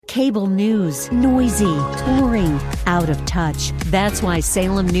Cable news, noisy, boring, out of touch. That's why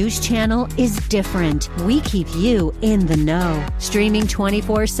Salem News Channel is different. We keep you in the know. Streaming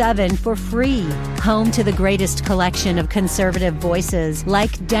 24/7 for free. Home to the greatest collection of conservative voices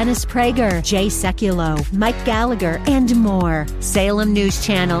like Dennis Prager, Jay Sekulow, Mike Gallagher, and more. Salem News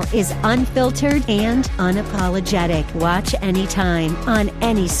Channel is unfiltered and unapologetic. Watch anytime, on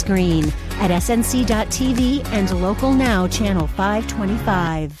any screen, at snc.tv and Local Now Channel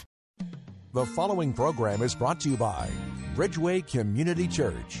 525. The following program is brought to you by Bridgeway Community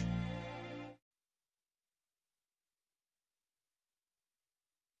Church.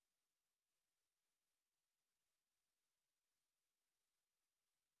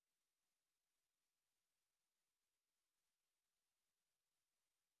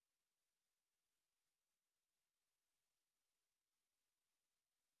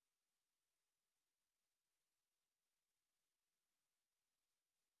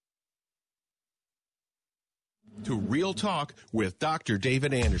 To Real Talk with Dr.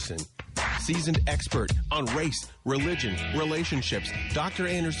 David Anderson. Seasoned expert on race, religion, relationships, Dr.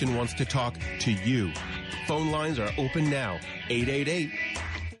 Anderson wants to talk to you. Phone lines are open now,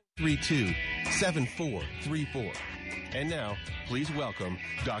 888-32-7434. And now, please welcome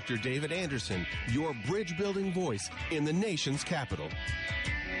Dr. David Anderson, your bridge-building voice in the nation's capital.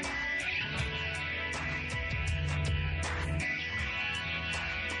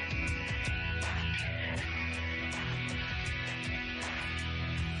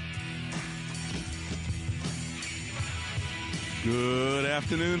 Good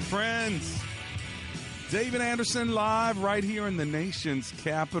afternoon, friends. David Anderson live right here in the nation's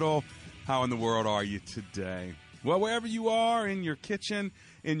capital. How in the world are you today? Well, wherever you are, in your kitchen,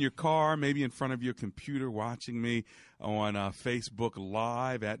 in your car, maybe in front of your computer, watching me on Facebook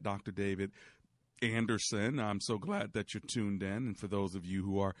Live at Dr. David Anderson. I'm so glad that you're tuned in. And for those of you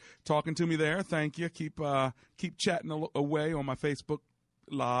who are talking to me there, thank you. Keep chatting away on my Facebook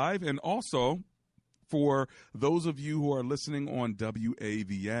Live. And also, for those of you who are listening on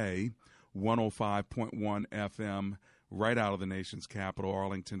WAVA 105.1 FM right out of the nation's capital,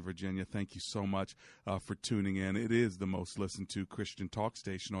 Arlington, Virginia, thank you so much for tuning in. It is the most listened to Christian talk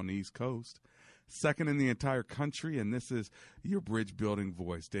station on the East Coast, second in the entire country, and this is your bridge building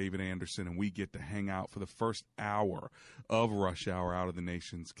voice, David Anderson, and we get to hang out for the first hour of Rush Hour out of the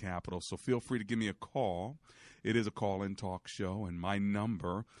nation's capital. So feel free to give me a call. It is a call-in talk show, and my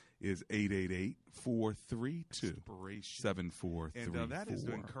number is 888-432-7434. And that is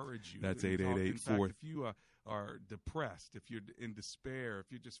to encourage you. That's 888-432. If you are depressed, if you're in despair,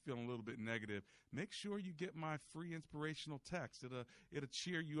 if you're just feeling a little bit negative, make sure you get my free inspirational text. It'll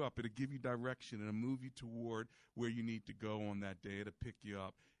cheer you up. It'll give you direction. It'll move you toward where you need to go on that day. It'll pick you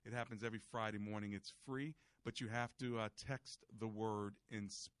up. It happens every Friday morning. It's free, but you have to text the word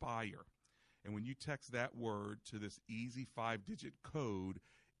INSPIRE. And when you text that word to this easy 5-digit code,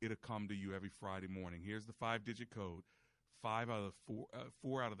 it'll come to you every Friday morning. Here's the 5-digit code.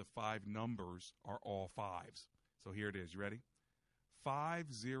 Four out of the 5 numbers are all fives. So here it is. You ready?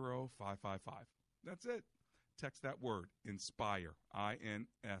 50555. That's it. Text that word, INSPIRE, INSPIRE,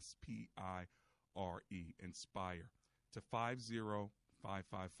 INSPIRE, to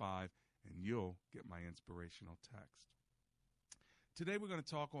 50555, and you'll get my inspirational text. Today we're going to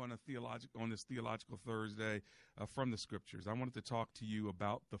talk on this Theological Thursday from the Scriptures. I wanted to talk to you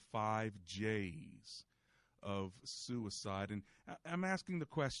about the 5 J's of suicide. And I'm asking the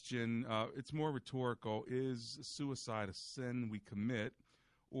question, it's more rhetorical, is suicide a sin we commit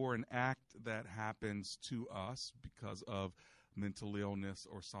or an act that happens to us because of mental illness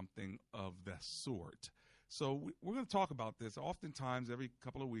or something of that sort? So we're going to talk about this. Oftentimes, every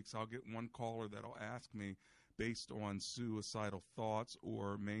couple of weeks, I'll get one caller that'll ask me, based on suicidal thoughts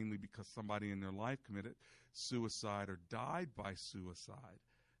or mainly because somebody in their life committed suicide or died by suicide.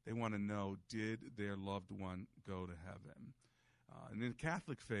 They want to know, did their loved one go to heaven? And in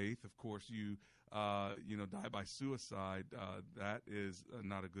Catholic faith, of course, you die by suicide. That is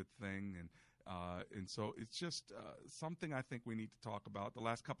not a good thing. And so it's just something I think we need to talk about. The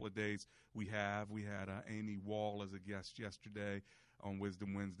last couple of days we had Amy Wall as a guest yesterday on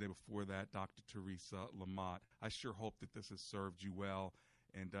Wisdom Wednesday. Before that, Dr. Teresa Lamott. I sure hope that this has served you well.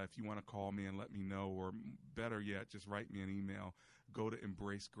 And if you want to call me and let me know, or better yet, just write me an email, go to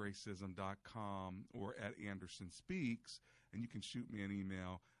embracegracism.com or at Anderson Speaks, and you can shoot me an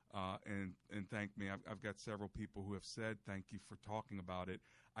email and thank me. I've got several people who have said thank you for talking about it.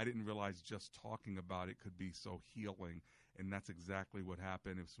 I didn't realize just talking about it could be so healing, and that's exactly what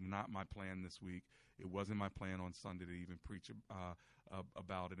happened. It was not my plan this week. It wasn't my plan on Sunday to even preach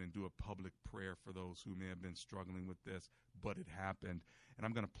about it and do a public prayer for those who may have been struggling with this, but it happened. And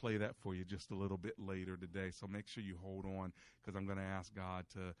I'm going to play that for you just a little bit later today. So make sure you hold on, because I'm going to ask God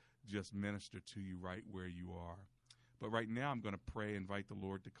to just minister to you right where you are. But right now, I'm going to pray, invite the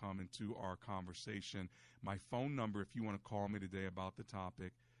Lord to come into our conversation. My phone number, if you want to call me today about the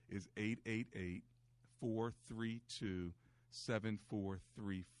topic, is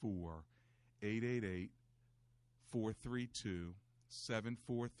 888-432-7434.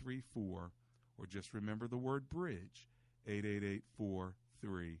 888-432-7434. Or just remember the word bridge,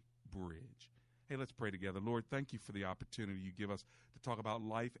 888-43-BRIDGE. Hey, let's pray together. Lord, thank you for the opportunity you give us to talk about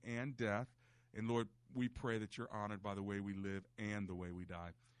life and death. And Lord, we pray that you're honored by the way we live and the way we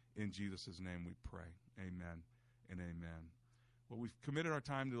die. In Jesus' name we pray. Amen and amen. Well, we've committed our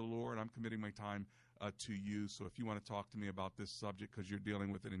time to the Lord. I'm committing my time to you. So if you want to talk to me about this subject because you're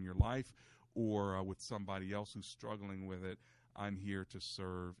dealing with it in your life or with somebody else who's struggling with it, I'm here to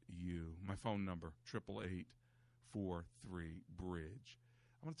serve you. My phone number, 888-43-BRIDGE.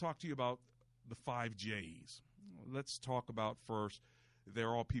 I want to talk to you about the 5 J's. Let's talk about first,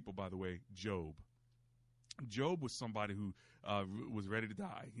 they're all people, by the way, Job. Job was somebody who was ready to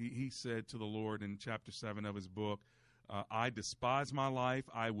die. He said to the Lord in chapter 7 of his book, I despise my life.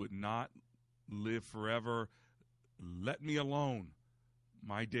 I would not live forever. Let me alone.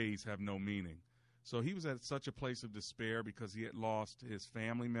 My days have no meaning. So he was at such a place of despair because he had lost his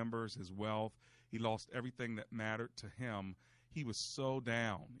family members, his wealth. He lost everything that mattered to him. He was so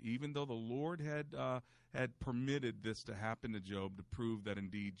down, even though the Lord had permitted this to happen to Job to prove that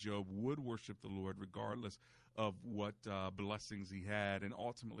indeed Job would worship the Lord regardless of what blessings he had. And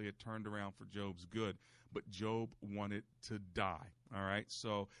ultimately it turned around for Job's good. But Job wanted to die. All right.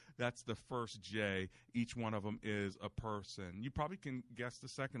 So that's the first J. Each one of them is a person. You probably can guess the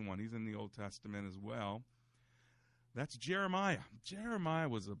second one. He's in the Old Testament as well. That's Jeremiah. Jeremiah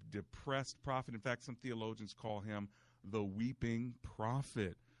was a depressed prophet. In fact, some theologians call him the weeping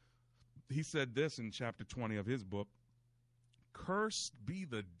prophet. He said this in chapter 20 of his book, "Cursed be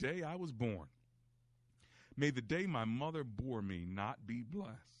the day I was born. May the day my mother bore me not be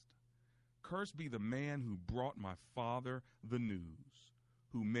blessed. Cursed be the man who brought my father the news,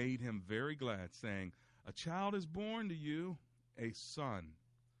 who made him very glad, saying, a child is born to you, a son.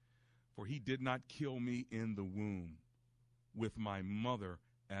 For he did not kill me in the womb, with my mother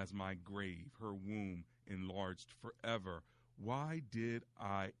as my grave, her womb enlarged forever. Why did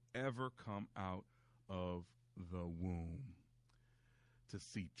I ever come out of the womb? To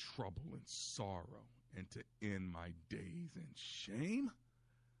see trouble and sorrow, and to end my days in shame."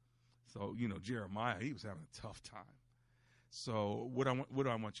 So, Jeremiah, he was having a tough time. So what do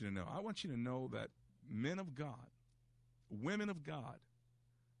I want you to know? I want you to know that men of God, women of God,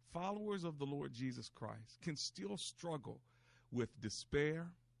 followers of the Lord Jesus Christ can still struggle with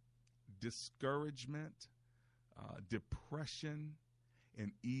despair, discouragement, depression,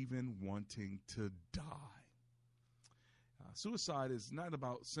 and even wanting to die. Suicide is not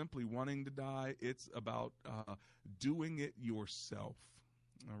about simply wanting to die. It's about doing it yourself.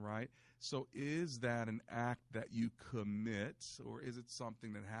 All right. So is that an act that you commit, or is it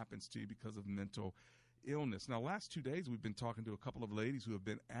something that happens to you because of mental illness? Now, last 2 days, we've been talking to a couple of ladies who have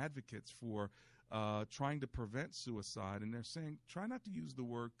been advocates for trying to prevent suicide. And they're saying, try not to use the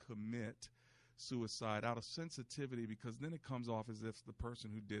word commit suicide out of sensitivity, because then it comes off as if the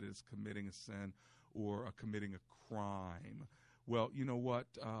person who did it is committing a sin or committing a crime. Well, you know what?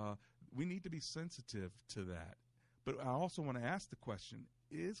 We need to be sensitive to that. But I also want to ask the question,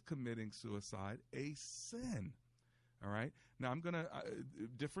 is committing suicide a sin? All right. Now,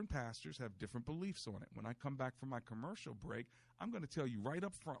 different pastors have different beliefs on it. When I come back from my commercial break, I'm going to tell you right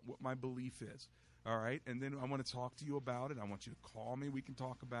up front what my belief is. All right. And then I want to talk to you about it. I want you to call me. We can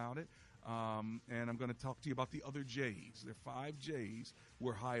talk about it. And I'm going to talk to you about the other J's. There are 5 J's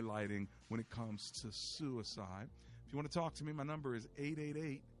we're highlighting when it comes to suicide. If you want to talk to me, my number is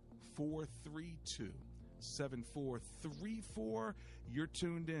 888-432-7434. You're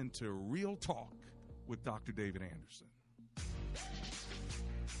tuned in to Real Talk with Dr. David Anderson.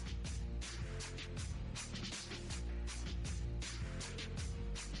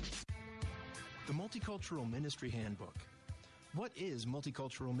 The Multicultural Ministry Handbook. What is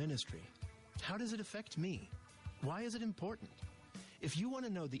multicultural ministry? How does it affect me? Why is it important? If you want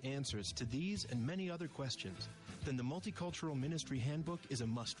to know the answers to these and many other questions, then the Multicultural Ministry Handbook is a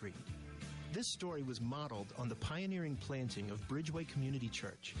must-read. This story was modeled on the pioneering planting of Bridgeway Community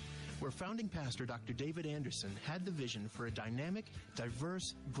Church, where founding pastor Dr. David Anderson had the vision for a dynamic,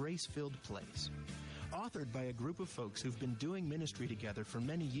 diverse, grace-filled place. Authored by a group of folks who've been doing ministry together for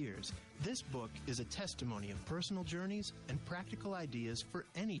many years, this book is a testimony of personal journeys and practical ideas for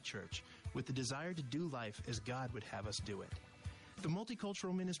any church with the desire to do life as God would have us do it. The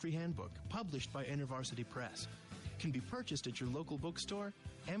Multicultural Ministry Handbook, published by InterVarsity Press, can be purchased at your local bookstore,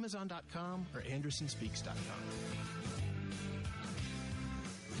 Amazon.com, or AndersonSpeaks.com.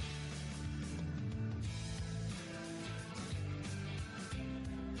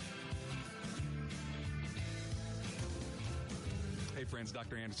 Hey friends,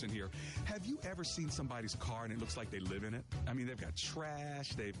 Dr. Anderson here. Have you ever seen somebody's car and it looks like they live in it? I mean, they've got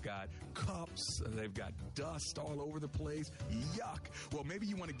trash, they've got cups, they've got dust all over the place. Yuck. Well, maybe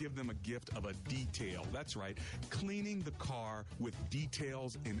you want to give them a gift of a detail. That's right. Cleaning the car with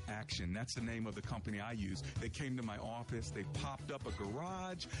Details in Action. That's the name of the company I use. They came to my office. They popped up a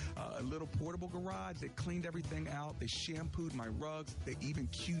garage, a little portable garage. They cleaned everything out. They shampooed my rugs. They even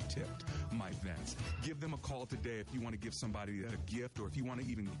Q-tipped my vents. Give them a call today if you want to give somebody a gift, or if you want to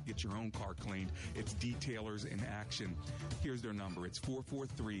even get your own car cleaned. It's Detailers in Action. Here's their number. It's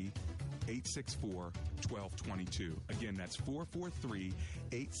 443-864-1222. Again, that's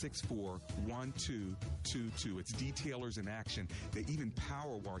 443-864-1222. It's Detailers in Action. They even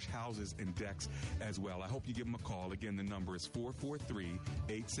power wash houses and decks as well. I hope you give them a call. Again, the number is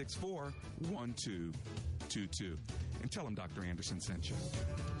 443-864-1222. And tell them Dr. Anderson sent you.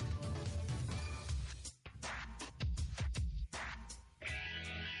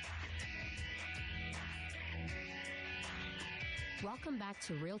 Welcome back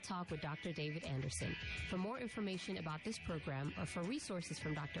to Real Talk with Dr. David Anderson. For more information about this program or for resources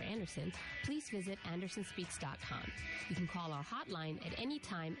from Dr. Anderson, please visit AndersonSpeaks.com. You can call our hotline at any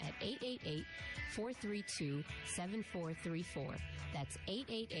time at 888-432-7434. That's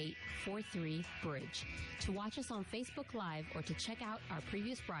 888-43-BRIDGE. To watch us on Facebook Live or to check out our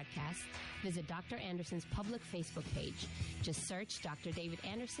previous broadcasts, visit Dr. Anderson's public Facebook page. Just search Dr. David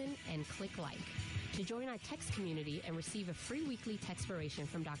Anderson and click like. To join our text community and receive a free weekly textpiration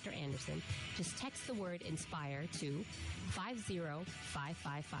from Dr. Anderson, just text the word INSPIRE to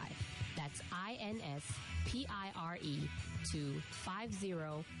 50555. That's INSPIRE to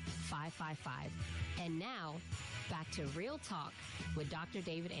 50555. And now, back to Real Talk with Dr.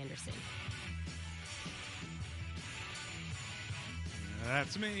 David Anderson.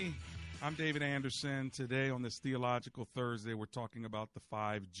 That's me. I'm David Anderson. Today on this Theological Thursday, we're talking about the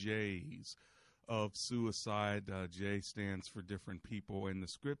 5 J's of suicide. J stands for different people in the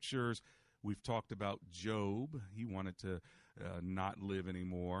scriptures. We've talked about Job. He wanted to not live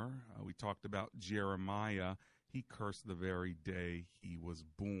anymore. We talked about Jeremiah. He cursed the very day he was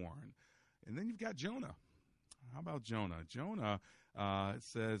born. And then you've got Jonah. How about Jonah? Jonah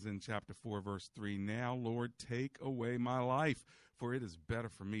says in chapter 4, verse 3, "Now, Lord, take away my life, for it is better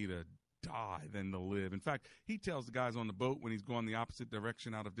for me to die than to live." In fact, he tells the guys on the boat when he's going the opposite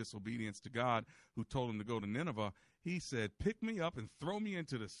direction out of disobedience to God, who told him to go to Nineveh, he said, "Pick me up and throw me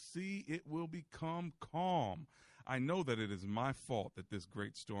into the sea. It will become calm. I know that it is my fault that this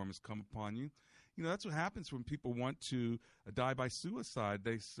great storm has come upon you." You know, that's what happens when people want to die by suicide.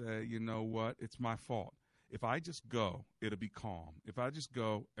 They say, you know what, it's my fault. If I just go, it'll be calm. If I just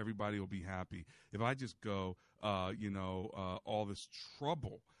go, everybody will be happy. If I just go, all this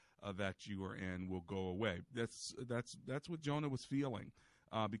trouble that you are in will go away. That's what Jonah was feeling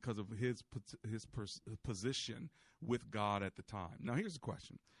because of his position with God at the time. Now, here's the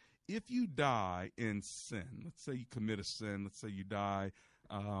question. If you die in sin, let's say you commit a sin, let's say you die,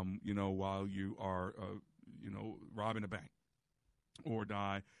 while you are, robbing a bank, or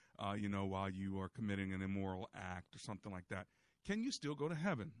die, while you are committing an immoral act or something like that, can you still go to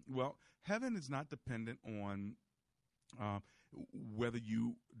heaven? Well, heaven is not dependent on whether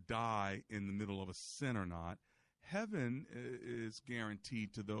you die in the middle of a sin or not. Heaven is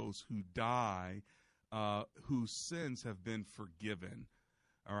guaranteed to those who die, whose sins have been forgiven.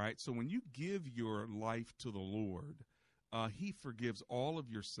 All right. So when you give your life to the Lord, he forgives all of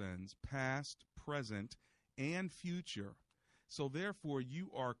your sins, past, present, and future. So therefore, you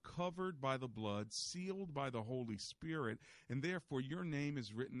are covered by the blood, sealed by the Holy Spirit, and therefore your name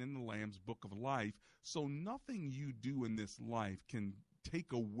is written in the Lamb's Book of Life. So nothing you do in this life can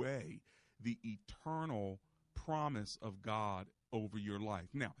take away the eternal promise of God over your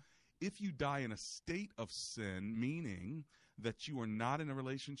life. Now, if you die in a state of sin, meaning that you are not in a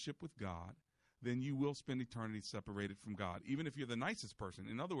relationship with God, then you will spend eternity separated from God, even if you're the nicest person.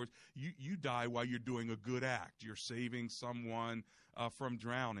 In other words, you die while you're doing a good act. You're saving someone from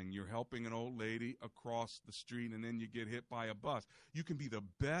drowning. You're helping an old lady across the street, and then you get hit by a bus. You can be the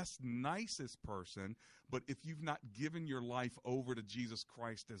best, nicest person, but if you've not given your life over to Jesus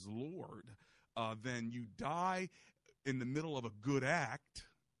Christ as Lord, then you die in the middle of a good act,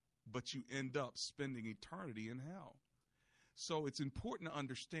 but you end up spending eternity in hell. So it's important to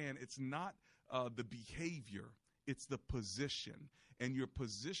understand it's not the behavior, It's the position. And your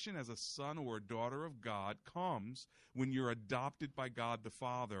position as a son or a daughter of God comes when you're adopted by God the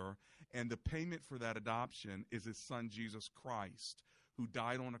Father, and the payment for that adoption is his son Jesus Christ, who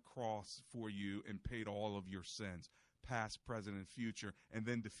died on a cross for you and paid all of your sins, past, present, and future, and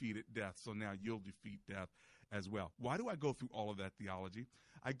then defeated death. So now you'll defeat death as well. Why do I go through all of that theology?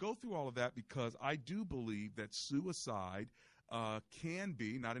 I go through all of that because I do believe that suicide can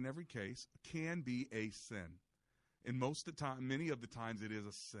be, not in every case, can be a sin. And most of the time, many of the times it is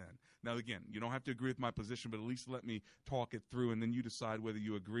a sin. Now, again, you don't have to agree with my position, but at least let me talk it through, and then you decide whether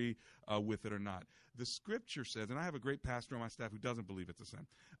you agree with it or not. The scripture says, and I have a great pastor on my staff who doesn't believe it's a sin,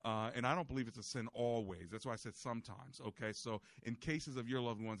 and I don't believe it's a sin always. That's why I said sometimes, okay? So in cases of your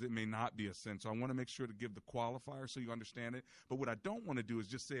loved ones, it may not be a sin. So I want to make sure to give the qualifier so you understand it. But what I don't want to do is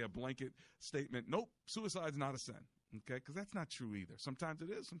just say a blanket statement, nope, suicide's not a sin, okay? Because that's not true either. Sometimes it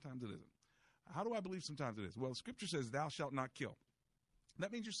is, sometimes it isn't. How do I believe sometimes it is? Well, Scripture says, thou shalt not kill.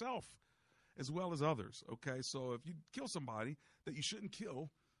 That means yourself as well as others, okay? So if you kill somebody that you shouldn't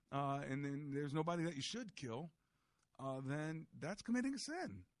kill, and then there's nobody that you should kill, then that's committing a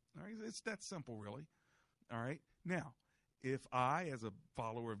sin. All right? It's that simple, really. All right? Now, if I, as a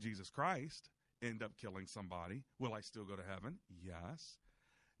follower of Jesus Christ, end up killing somebody, will I still go to heaven? Yes.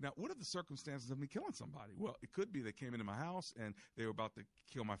 Now, what are the circumstances of me killing somebody? Well, it could be they came into my house and they were about to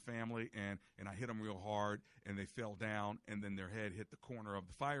kill my family, and I hit them real hard, and they fell down, and then their head hit the corner of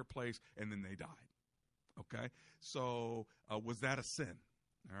the fireplace, and then they died. Okay? So was that a sin?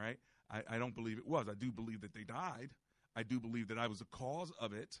 All right? I don't believe it was. I do believe that they died. I do believe that I was the cause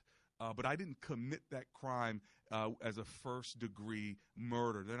of it, but I didn't commit that crime as a first-degree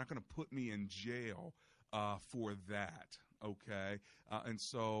murder. They're not going to put me in jail for that. Okay, and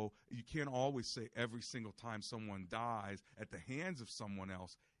so you can't always say every single time someone dies at the hands of someone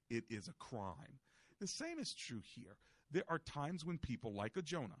else, it is a crime. The same is true here. There are times when people, like a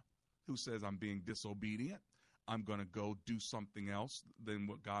Jonah, who says, I'm being disobedient, I'm going to go do something else than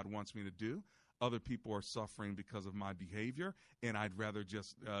what God wants me to do. Other people are suffering because of my behavior, and I'd rather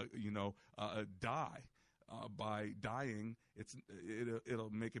just, die. By dying,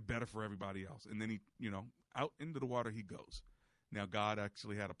 it'll make it better for everybody else. And then he, out into the water he goes. Now, God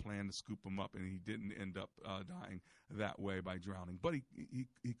actually had a plan to scoop him up, and he didn't end up dying that way by drowning. But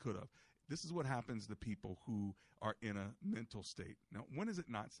he could have. This is what happens to people who are in a mental state. Now, when is it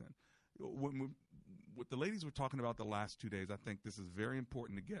not sin? What the ladies were talking about the last 2 days, I think this is very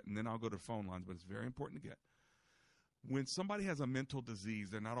important to get. And then I'll go to phone lines, but it's very important to get. When somebody has a mental disease,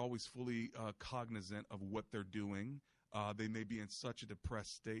 they're not always fully cognizant of what they're doing. They may be in such a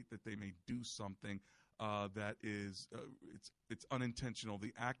depressed state that they may do something that is it's unintentional.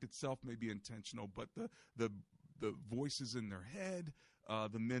 The act itself may be intentional, but the voices in their head,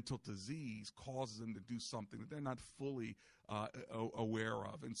 the mental disease causes them to do something that they're not fully aware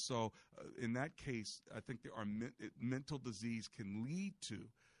of. And so in that case, I think there are mental disease can lead to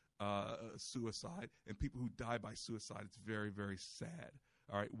suicide, and people who die by suicide, it's very, very sad.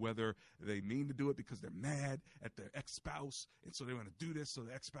 All right, whether they mean to do it because they're mad at their ex-spouse, and so they want to do this so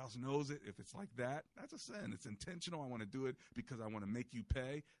the ex-spouse knows it. If it's like that, that's a sin. It's intentional. I want to do it because I want to make you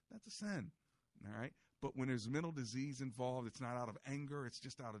pay. That's a sin. All right? But when there's mental disease involved, it's not out of anger. It's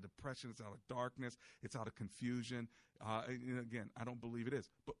just out of depression. It's out of darkness. It's out of confusion. And again, I don't believe it is.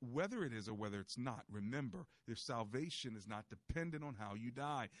 But whether it is or whether it's not, remember, their salvation is not dependent on how you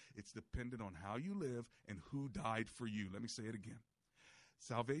die. It's dependent on how you live and who died for you. Let me say it again.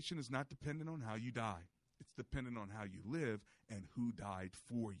 Salvation is not dependent on how you die. It's dependent on how you live and who died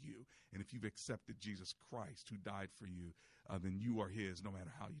for you. And if you've accepted Jesus Christ who died for you, then you are his no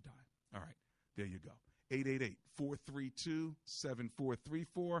matter how you die. All right, there you go.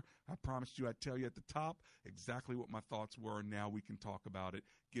 888-432-7434. I promised you I'd tell you at the top exactly what my thoughts were. Now we can talk about it.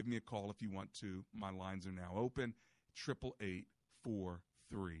 Give me a call if you want to. My lines are now open.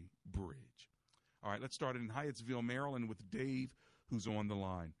 888-43-BRIDGE. All right, let's start in Hyattsville, Maryland with Dave, who's on the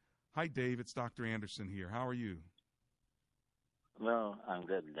line. Hi, Dave. It's Dr. Anderson here. How are you? Well, I'm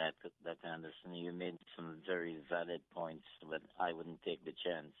good, Dr. Anderson. You made some very valid points, but I wouldn't take the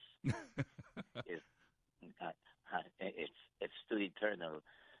chance. It's too eternal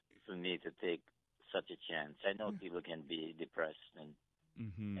for me to take such a chance. I know people can be depressed and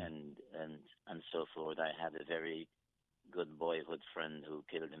so forth. I had a very good boyhood friend who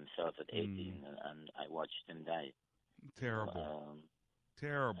killed himself at 18, and I watched him die. Terrible.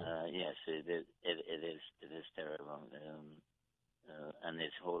 Terrible. Yes, it is terrible. And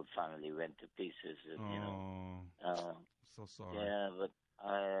his whole family went to pieces. So sorry. Yeah, but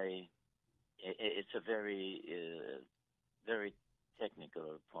it's a very, very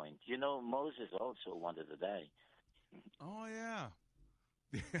technical point. You know, Moses also wanted to die. Oh, yeah.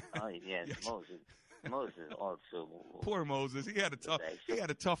 Oh, yes, Yes. Moses also. Poor Moses. He had a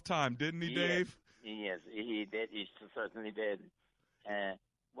tough time, didn't he, Dave? Yes, he did. He certainly did.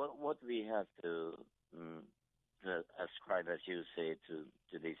 What we have to ascribe, as you say,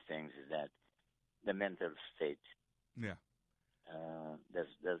 to these things is that the mental state. Yeah. That's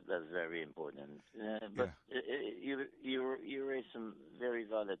very important. But you raise some very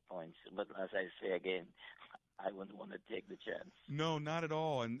valid points. But as I say again, I wouldn't want to take the chance. No, not at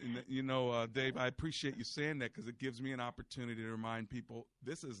all. And Dave, I appreciate you saying that because it gives me an opportunity to remind people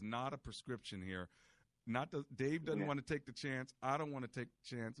this is not a prescription here. Dave doesn't want to take the chance. I don't want to take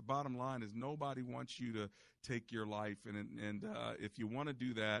the chance. The bottom line is nobody wants you to take your life. And if you want to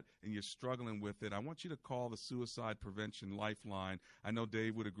do that and you're struggling with it, I want you to call the Suicide Prevention Lifeline. I know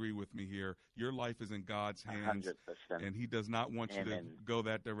Dave would agree with me here. Your life is in God's hands, 100%. and he does not want you to Amen. go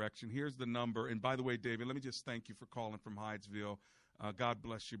that direction. Here's the number. And by the way, David, let me just thank you for calling from Hydesville. God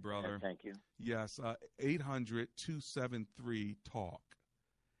bless you, brother. Thank you. Yes, 800-273-TALK.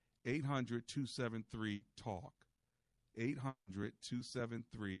 800-273-TALK.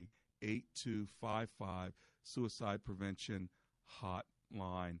 800-273-8255. Suicide Prevention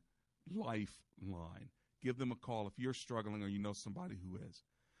Hotline. Lifeline. Give them a call if you're struggling or you know somebody who is.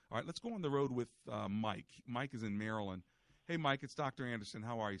 All right, let's go on the road with Mike. Mike is in Maryland. Hey, Mike, it's Dr. Anderson.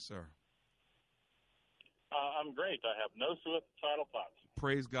 How are you, sir? I'm great. I have no suicidal thoughts.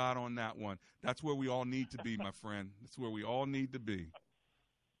 Praise God on that one. That's where we all need to be, my friend. That's where we all need to be.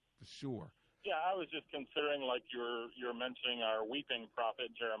 For sure. Yeah, I was just considering, like you're mentioning our weeping prophet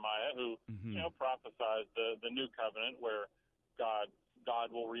Jeremiah, who prophesied the new covenant where God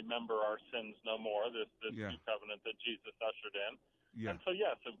will remember our sins no more. This new covenant that Jesus ushered in. Yeah. And so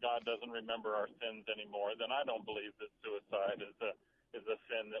yes, if God doesn't remember our sins anymore, then I don't believe that suicide is a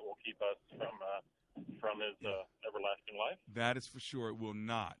sin that will keep us from His everlasting life. That is for sure. It will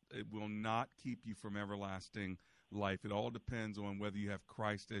not. It will not keep you from everlasting life. It all depends on whether you have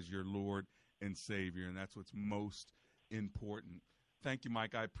Christ as your Lord and Savior, and that's what's most important. Thank you,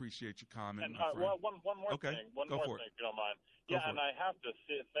 Mike. I appreciate your comment. And one more thing. One more thing, if you don't mind. Yeah, and I have to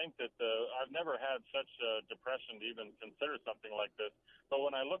think that I've never had such depression to even consider something like this. But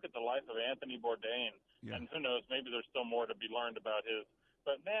when I look at the life of Anthony Bourdain, and who knows, maybe there's still more to be learned about his.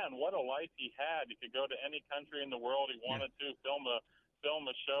 But man, what a life he had! He could go to any country in the world he wanted to, film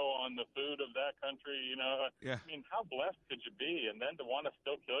a show on the food of that country, I mean, how blessed could you be? And then to want to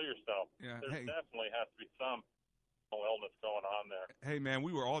still kill yourself. There definitely has to be some illness going on there. Hey, man,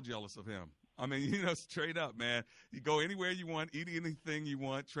 we were all jealous of him. I mean, straight up, man. You go anywhere you want, eat anything you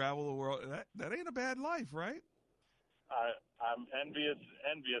want, travel the world. That ain't a bad life, right? I'm envious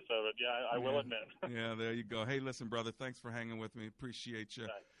of it. Yeah, I will admit. Yeah, there you go. Hey, listen, brother, thanks for hanging with me. Appreciate you.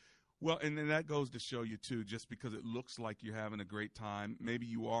 Thanks. Well, and then that goes to show you, too, just because it looks like you're having a great time, maybe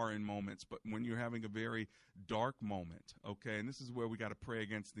you are in moments, but when you're having a very dark moment, okay, and this is where we got to pray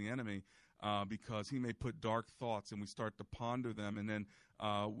against the enemy because he may put dark thoughts and we start to ponder them, and then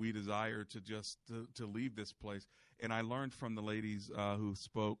we desire to just to leave this place. And I learned from the ladies who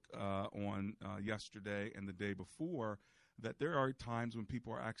spoke on yesterday and the day before that there are times when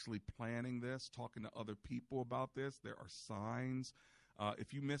people are actually planning this, talking to other people about this. There are signs.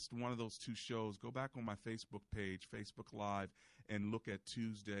 If you missed one of those two shows, go back on my Facebook page, Facebook Live, and look at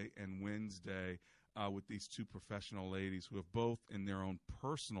Tuesday and Wednesday with these two professional ladies who have both in their own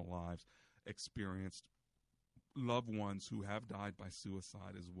personal lives experienced loved ones who have died by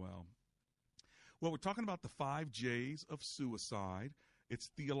suicide as well. Well, we're talking about the 5 J's of suicide.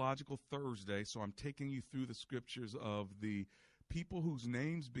 It's Theological Thursday, so I'm taking you through the scriptures of the people whose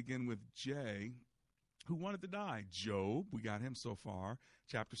names begin with J who wanted to die. Job, we got him so far,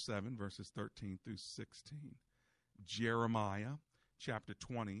 chapter 7, verses 13 through 16. Jeremiah, chapter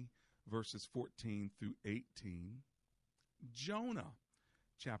 20, verses 14 through 18. Jonah,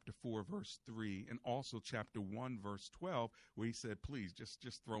 chapter 4, verse 3, and also chapter 1, verse 12, where he said, please,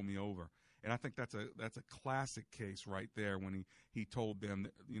 just throw me over. And I think that's a classic case right there when he told them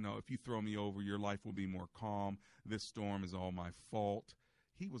that, if you throw me over, your life will be more calm. This storm is all my fault.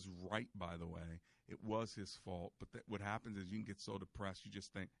 He was right, by the way. It was his fault. But what happens is you can get so depressed, you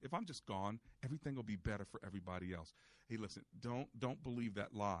just think, if I'm just gone, everything will be better for everybody else. Hey, listen, don't believe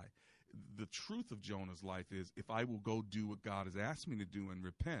that lie. The truth of Jonah's life is if I will go do what God has asked me to do and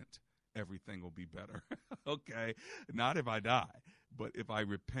repent, everything will be better. Okay? Not if I die, but if I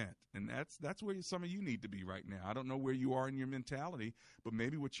repent. And that's where some of you need to be right now. I don't know where you are in your mentality, but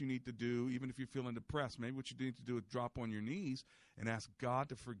maybe what you need to do, even if you're feeling depressed, maybe what you need to do is drop on your knees and ask God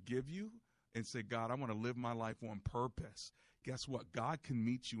to forgive you and say, God, I want to live my life on purpose, guess what? God can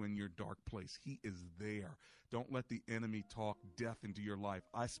meet you in your dark place. He is there. Don't let the enemy talk death into your life.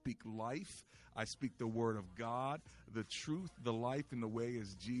 I speak life. I speak the word of God. The truth, the life, and the way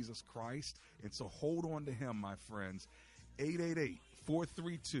is Jesus Christ. And so hold on to him, my friends.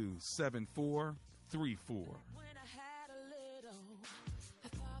 888-432-7434.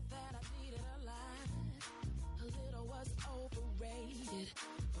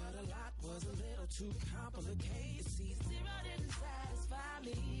 But a lot was a little too complicated. See, zero didn't satisfy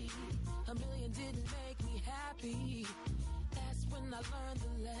me. A million didn't make me happy. That's when I learned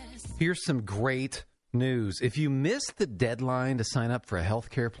the lesson. Here's some great news. If you missed the deadline to sign up for a health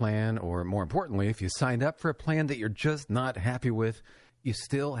care plan, or more importantly, if you signed up for a plan that you're just not happy with, you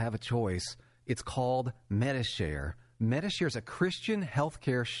still have a choice. It's called Medi-Share. Medi-Share is a Christian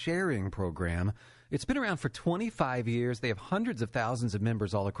healthcare sharing program. It's been around for 25 years. They have hundreds of thousands of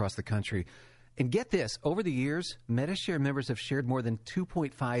members all across the country. And get this, over the years, Medi-Share members have shared more than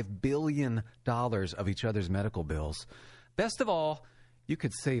 $2.5 billion of each other's medical bills. Best of all, you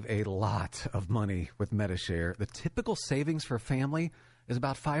could save a lot of money with Medi-Share. The typical savings for a family is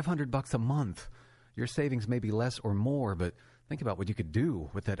about $500 a month. Your savings may be less or more, but think about what you could do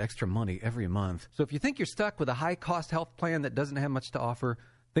with that extra money every month. So if you think you're stuck with a high-cost health plan that doesn't have much to offer,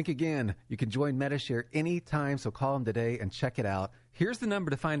 think again. You can join Medi-Share anytime, so call them today and check it out. Here's the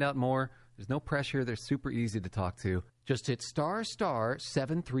number to find out more. There's no pressure. They're super easy to talk to. Just hit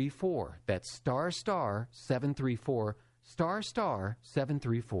 *734. That's *734.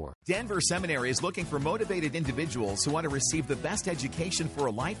 *734. Denver Seminary is looking for motivated individuals who want to receive the best education for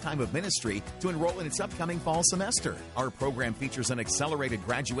a lifetime of ministry to enroll in its upcoming fall semester. Our program features an accelerated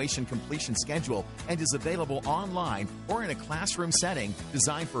graduation completion schedule and is available online or in a classroom setting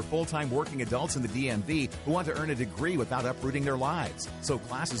designed for full-time working adults in the DMV who want to earn a degree without uprooting their lives. So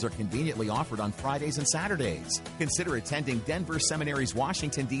classes are conveniently offered on Fridays and Saturdays. Consider attending Denver Seminary's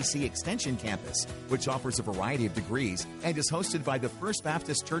Washington, D.C. Extension Campus, which offers a variety of degrees and is hosted by the First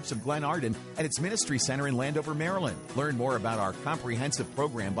Baptist Church of Glen Arden and its ministry center in Landover, Maryland. Learn more about our comprehensive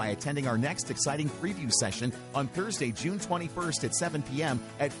program by attending our next exciting preview session on Thursday, June 21st at 7 p.m.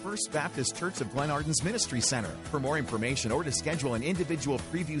 at First Baptist Church of Glen Arden's Ministry Center. For more information or to schedule an individual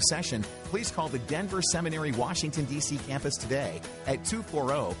preview session, please call the Denver Seminary Washington, D.C. campus today at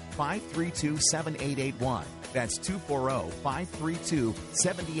 240-532-7881. That's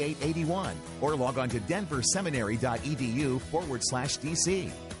 240-532-7881. Or log on to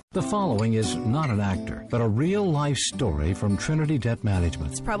denverseminary.edu/DC. The following is not an actor, but a real-life story from Trinity Debt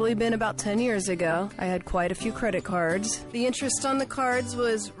Management. It's probably been about 10 years ago. I had quite a few credit cards. The interest on the cards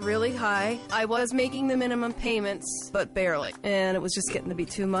was really high. I was making the minimum payments, but barely. And it was just getting to be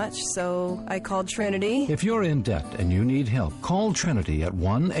too much, so I called Trinity. If you're in debt and you need help, call Trinity at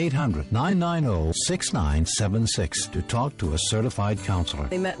 1-800-990-6976 to talk to a certified counselor.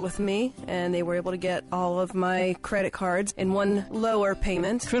 They met with me, and they were able to get all of my credit cards in one lower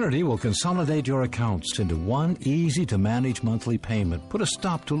payment. Trinity will consolidate your accounts into one easy-to-manage monthly payment, put a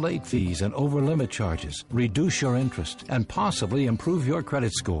stop to late fees and over-limit charges, reduce your interest, and possibly improve your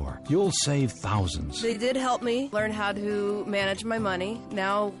credit score. You'll save thousands. They did help me learn how to manage my money.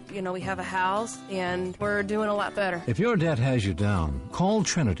 Now, we have a house, and we're doing a lot better. If your debt has you down, call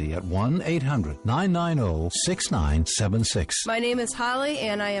Trinity at 1-800-990-6976. My name is Holly,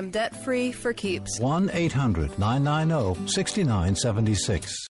 and I am debt-free for keeps.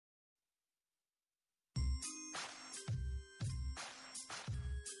 1-800-990-6976.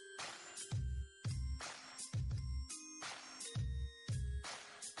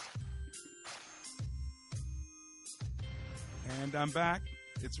 And I'm back.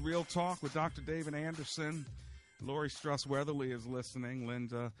 It's Real Talk with Dr. David Anderson. Lori Struss-Weatherly is listening.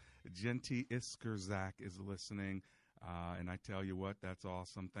 Linda Genti-Iskerzak is listening. And I tell you what, that's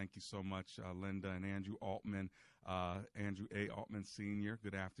awesome. Thank you so much, Linda and Andrew Altman. Andrew A. Altman Sr.,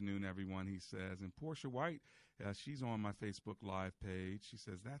 good afternoon, everyone, he says. And Portia White, she's on my Facebook Live page. She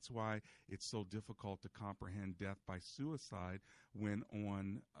says, that's why it's so difficult to comprehend death by suicide when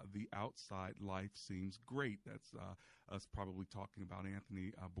on the outside life seems great. That's us probably talking about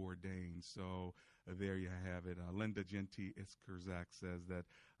Anthony Bourdain. So there you have it. Linda Genti-Iskerzak says that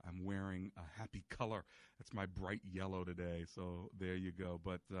I'm wearing a happy color. That's my bright yellow today. So there you go.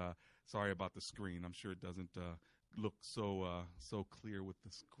 But sorry about the screen. I'm sure it doesn't look so clear with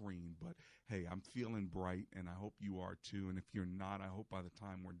the screen. But, hey, I'm feeling bright, and I hope you are too. And if you're not, I hope by the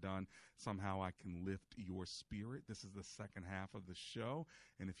time we're done, somehow I can lift your spirit. This is the second half of the show.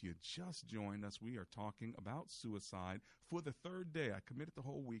 And if you just joined us, we are talking about suicide for the third day. I committed the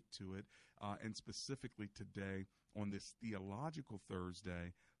whole week to it, and specifically today on this Theological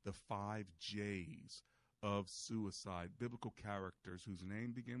Thursday, the 5 J's of suicide, biblical characters whose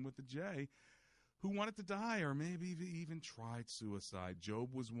name begin with a J, who wanted to die or maybe even tried suicide.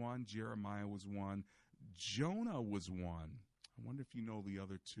 Job was one, Jeremiah was one, Jonah was one. I wonder if you know the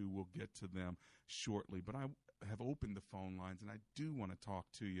other two. We'll get to them shortly. But I have opened the phone lines, and I do want to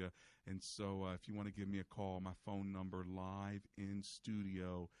talk to you. And so if you want to give me a call, my phone number live in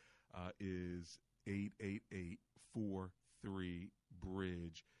studio is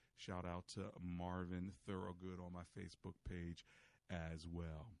 888-43-BRIDGE. Shout out to Marvin Thorogood on my Facebook page as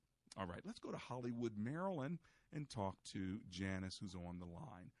well. All right, let's go to Hollywood, Maryland, and talk to Janice, who's on the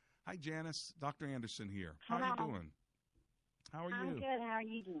line. Hi, Janice. Dr. Anderson here. How are you doing? How are you? I'm good. How are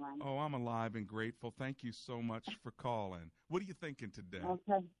you doing? Oh, I'm alive and grateful. Thank you so much for calling. What are you thinking today?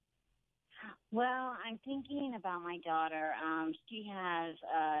 Okay. Well, I'm thinking about my daughter. She has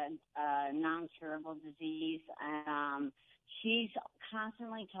a non-curable disease, and she's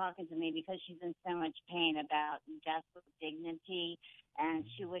constantly talking to me because she's in so much pain about death with dignity, and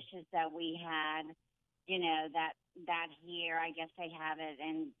she wishes that we had, that here. I guess they have it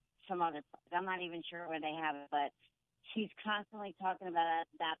in some other place. I'm not even sure where they have it, but she's constantly talking about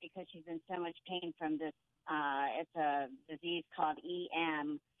that because she's in so much pain from this. It's a disease called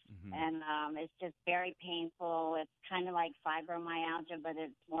EM, and it's just very painful. It's kind of like fibromyalgia, but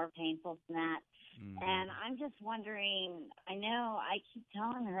it's more painful than that. And I'm just wondering, I know I keep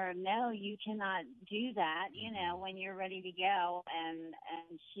telling her, no, you cannot do that, when you're ready to go. And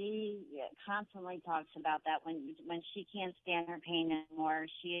she constantly talks about that when she can't stand her pain anymore,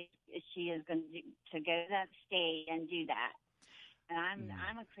 she is going to go to that state and do that. And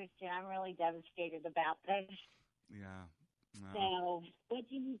I'm a Christian. I'm really devastated about this. Yeah. So what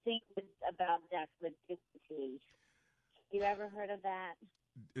do you think about death with dignity? You ever heard of that?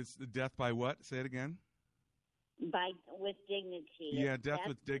 It's the death by what? Say it again. With dignity. Yeah, death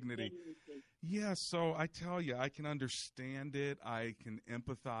with dignity. Yeah, so I tell you, I can understand it. I can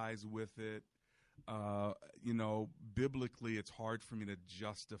empathize with it. Biblically, it's hard for me to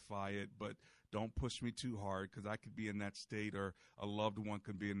justify it, but don't push me too hard because I could be in that state or a loved one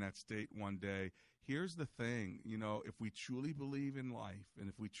could be in that state one day. Here's the thing, if we truly believe in life and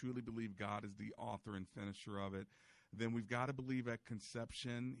if we truly believe God is the author and finisher of it, then we've got to believe at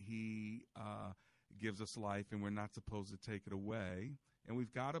conception he gives us life and we're not supposed to take it away. And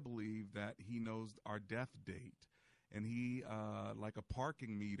we've got to believe that he knows our death date. And he, like a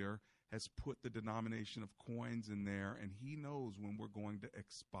parking meter, has put the denomination of coins in there, and he knows when we're going to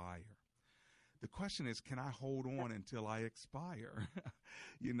expire. The question is, can I hold on until I expire?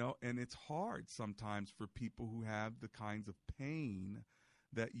 And it's hard sometimes for people who have the kinds of pain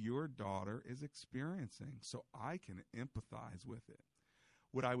that your daughter is experiencing. So I can empathize with it.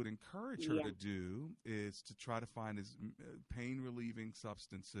 What I would encourage her to do is to try to find pain-relieving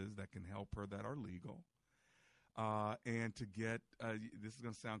substances that can help her that are legal. And to get, this is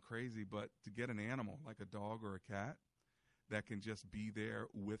going to sound crazy, but to get an animal like a dog or a cat that can just be there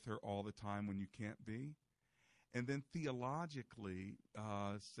with her all the time when you can't be. And then theologically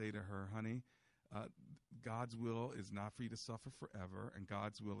say to her, honey, God's will is not for you to suffer forever, and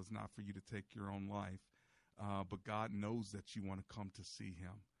God's will is not for you to take your own life. But God knows that you want to come to see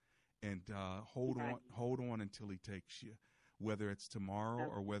him. And hold on until he takes you, whether it's tomorrow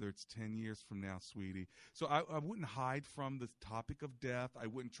or whether it's 10 years from now, sweetie. So I wouldn't hide from the topic of death. I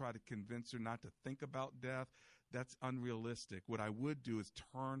wouldn't try to convince her not to think about death. That's unrealistic. What I would do is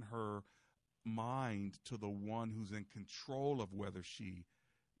turn her mind to the one who's in control of whether she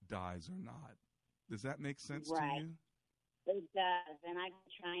dies or not. Does that make sense to you? It does, and I've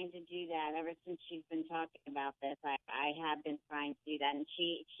been trying to do that ever since she's been talking about this. I have been trying to do that, and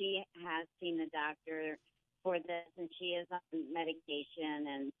she has seen the doctor for this, and she is on medication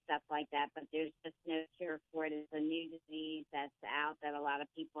and stuff like that, but there's just no cure for it. It's a new disease that's out that a lot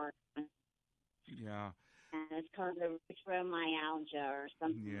of people are. Yeah. And it's called erythromyalgia or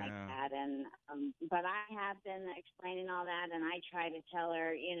something like that. And but I have been explaining all that, and I try to tell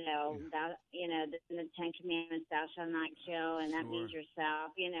her, the 10 Commandments, thou shalt not kill, and that means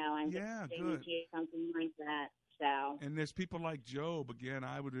yourself, and dignity, something like that. So. And there's people like Job. Again,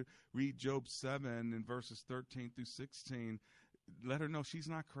 I would read Job 7 in verses 13 through 16. Let her know she's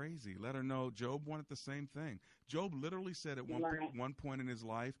not crazy. Let her know Job wanted the same thing. Job literally said at one point in his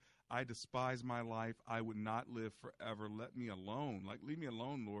life, I despise my life. I would not live forever. Let me alone. Like, leave me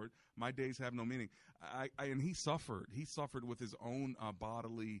alone, Lord. My days have no meaning. And he suffered. He suffered with his own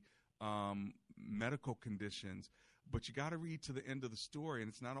bodily medical conditions. But you got to read to the end of the story. And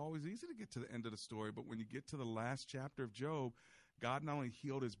it's not always easy to get to the end of the story. But when you get to the last chapter of Job, God not only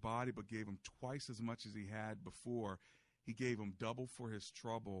healed his body, but gave him twice as much as he had before. He gave him double for his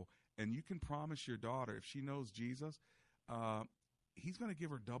trouble. And you can promise your daughter, if she knows Jesus, he's going to give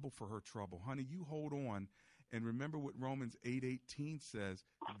her double for her trouble. Honey, you hold on. And remember what Romans 8:18 says,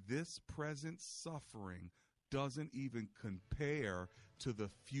 this present suffering doesn't even compare to the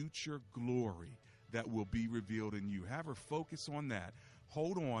future glory that will be revealed in you. Have her focus on that.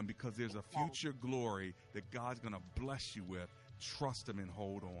 Hold on, because there's a future glory that God's going to bless you with. Trust him and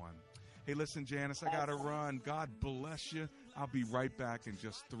hold on. Hey, listen, Janice, I got to run. God bless you. I'll be right back in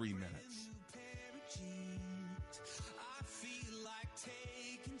just 3 minutes. I feel like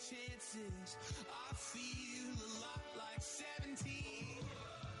taking chances. I feel a lot like 17.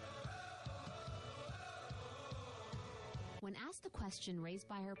 When asked the question raised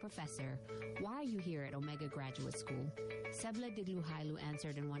by her professor, why are you here at Omega Graduate School? Sebla Digluhailu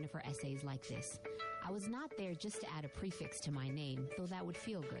answered in one of her essays like this: I was not there just to add a prefix to my name, though that would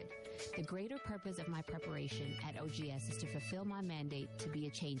feel good. The greater purpose of my preparation at OGS is to fulfill my mandate to be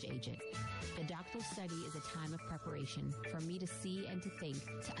a change agent. The doctoral study is a time of preparation for me to see and to think,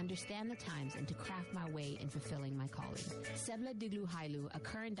 to understand the times, and to craft my way in fulfilling my calling. Sebla Digluhailu, a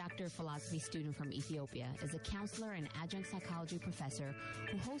current Doctor of Philosophy student from Ethiopia, is a counselor and adjunct psychology professor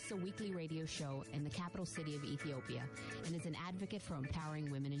who hosts a weekly radio show in the capital city of Ethiopia and is an advocate for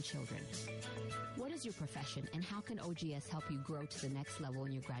empowering women and children. What is your profession, and how can OGS help you grow to the next level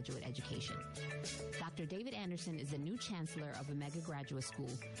in your graduate education? Dr. David Anderson is the new chancellor of Omega Graduate School,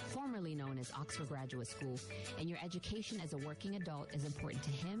 formerly known as Oxford Graduate School, and your education as a working adult is important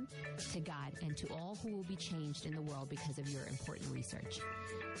to him, to God, and to all who will be changed in the world because of your important research.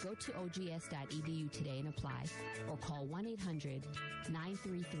 Go to ogs.edu today and apply, or call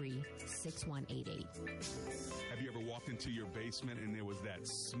 1-800-933-6188. Have you ever walked into your basement and there was that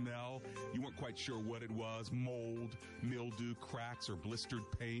smell? You weren't quite sure what it was, mold, mildew, cracks, or blistered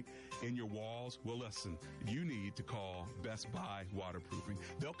paint in your walls? Well, listen, you need to call Best Buy Waterproofing.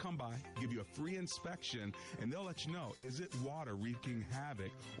 They'll come by, give you a free inspection, and they'll let you know, is it water wreaking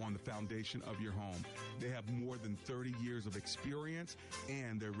havoc on the foundation of your home? They have more than 30 years of experience,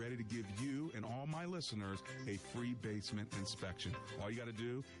 and they're ready to give you and all my listeners a free basement inspection. All you got to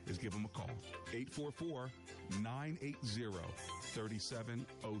do is give them a call.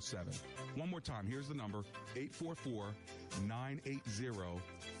 844-980-3707. One more time, here's the number,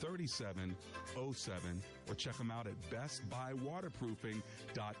 844-980-3707, or check them out at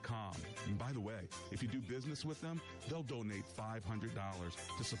bestbuywaterproofing.com. And by the way, if you do business with them, they'll donate $500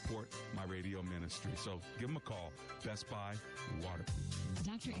 to support my radio ministry. So give them a call, Best Buy Waterproofing.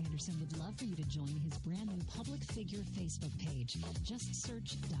 Dr. Anderson would love for you to join his brand new public figure Facebook page. Just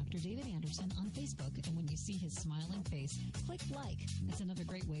search Dr. David Anderson on Facebook, and when you see his smiling face, click like. It's another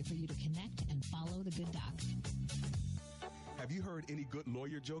great way for you to connect and follow the good doc. Have you heard any good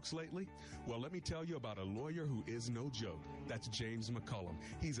lawyer jokes lately? Well, let me tell you about a lawyer who is no joke. That's James McCullum.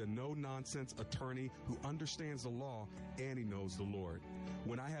 He's a no-nonsense attorney who understands the law and he knows the Lord.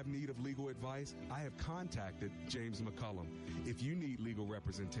 When I have need of legal advice, I have contacted James McCullum. If you need legal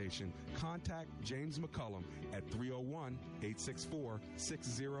representation, contact James McCullum at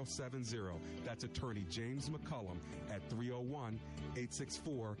 301-864-6070. That's attorney James McCullum at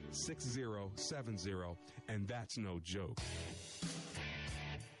 301-864-6070. And that's no joke.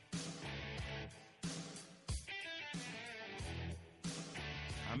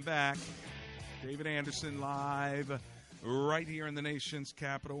 I'm back. David Anderson live right here in the nation's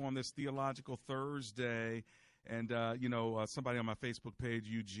capital on this Theological Thursday. And, somebody on my Facebook page,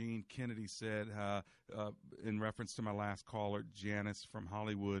 Eugene Kennedy, said, in reference to my last caller, Janice from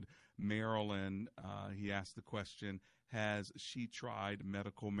Hollywood, Maryland, he asked the question, has she tried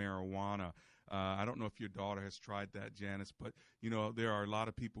medical marijuana? I don't know if your daughter has tried that, Janice, but, there are a lot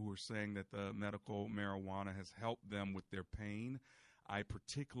of people who are saying that the medical marijuana has helped them with their pain. I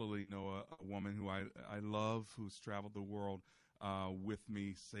particularly know a woman who I love who's traveled the world with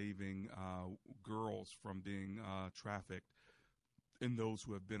me, saving girls from being trafficked and those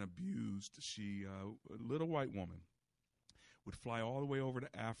who have been abused. She, a little white woman, would fly all the way over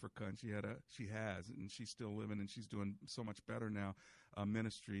to Africa, and and she's still living, and she's doing so much better now, a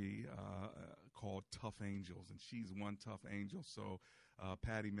ministry called Tough Angels, and she's one tough angel. So,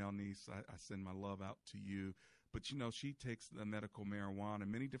 Patty Melnice, I send my love out to you. But, she takes the medical marijuana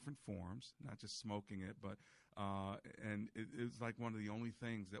in many different forms, not just smoking it, but And it was like one of the only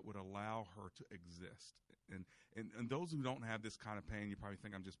things that would allow her to exist. And those who don't have this kind of pain, you probably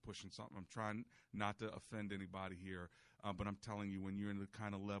think I'm just pushing something. I'm trying not to offend anybody here, but I'm telling you, when you're in the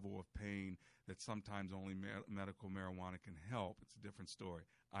kind of level of pain that sometimes only medical marijuana can help, it's a different story.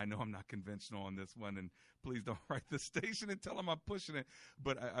 I know I'm not conventional on this one, and please don't write the station and tell them I'm pushing it.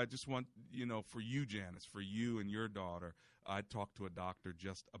 But I just want, for you, Janice, for you and your daughter, I'd talk to a doctor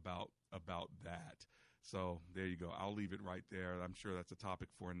just about that. So there you go. I'll leave it right there. I'm sure that's a topic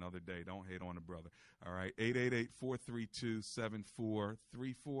for another day. Don't hate on a brother. All right,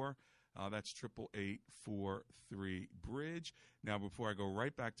 888-432-7434. That's 888-43-BRIDGE. Now, before I go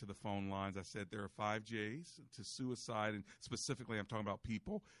right back to the phone lines, I said there are 5 J's to suicide, and specifically I'm talking about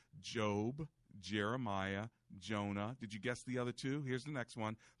people: Job, Jeremiah, Jonah. Did you guess the other 2? Here's the next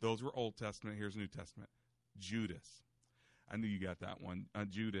one. Those were Old Testament. Here's New Testament. Judas. I knew you got that one.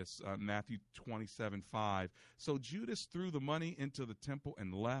 Judas, Matthew 27:5. So Judas threw the money into the temple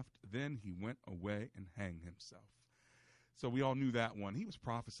and left. Then he went away and hanged himself. So we all knew that one. He was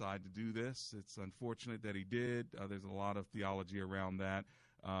prophesied to do this. It's unfortunate that he did. There's a lot of theology around that.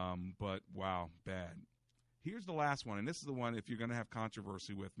 But, wow, bad. Here's the last one, and this is the one, if you're going to have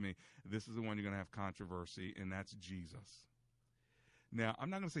controversy with me, this is the one you're going to have controversy, and that's Jesus. Now,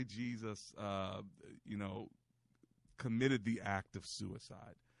 I'm not going to say Jesus, committed the act of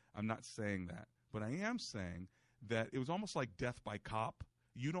suicide. I'm not saying that. But I am saying that it was almost like death by cop.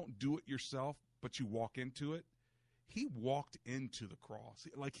 You don't do it yourself, but you walk into it. He walked into the cross,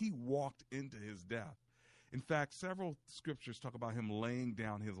 like he walked into his death. In fact, several scriptures talk about him laying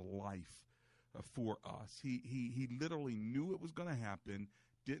down his life for us. He literally knew it was going to happen,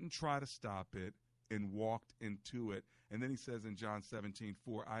 didn't try to stop it, and walked into it. And then he says in John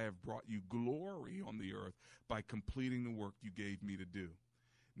 17:4, I have brought you glory on the earth by completing the work you gave me to do.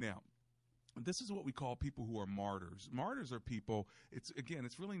 Now, this is what we call people who are martyrs. Martyrs are people, it's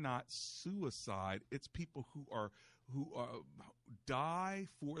really not suicide. It's people who die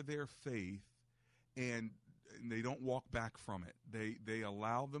for their faith, and they don't walk back from it. They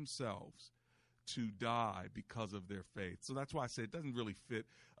allow themselves to die because of their faith. So that's why I say it doesn't really fit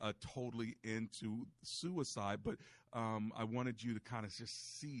totally into suicide, but I wanted you to kind of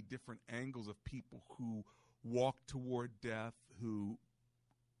just see different angles of people who walk toward death, who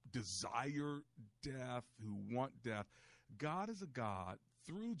desire death, who want death. God is a God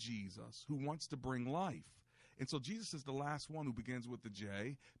through Jesus who wants to bring life. And so Jesus is the last one who begins with the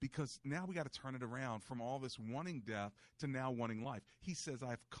J, because now we got to turn it around from all this wanting death to now wanting life. He says,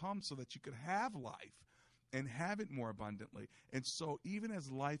 I've come so that you could have life and have it more abundantly. And so even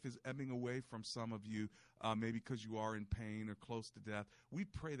as life is ebbing away from some of you, maybe because you are in pain or close to death, we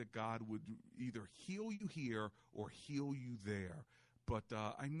pray that God would either heal you here or heal you there. But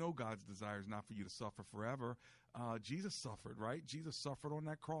I know God's desire is not for you to suffer forever. Jesus suffered, right? Jesus suffered on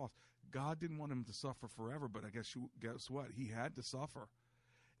that cross. God didn't want him to suffer forever, but I guess what? He had to suffer.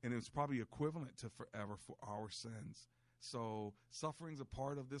 And it was probably equivalent to forever for our sins. So suffering's a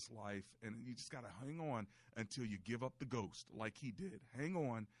part of this life, and you just got to hang on until you give up the ghost like he did. Hang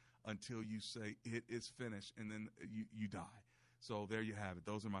on until you say it is finished, and then you die. So there you have it.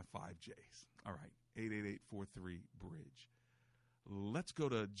 Those are my 5 J's. All right, 888-43-BRIDGE. Let's go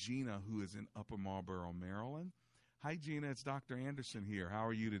to Gina, who is in Upper Marlboro, Maryland. Hi, Gina. It's Dr. Anderson here. How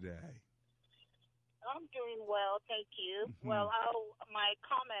are you today? I'm doing well, thank you. Mm-hmm. Well, my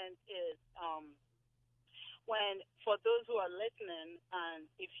comment is for those who are listening,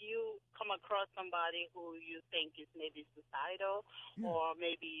 if you come across somebody who you think is maybe suicidal or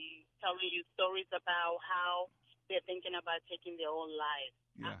maybe telling you stories about how they're thinking about taking their own life,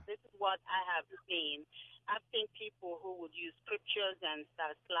 this is what I have seen. I've seen people who would use scriptures and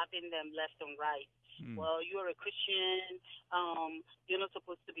start slapping them left and right. Well, you're a Christian. You're not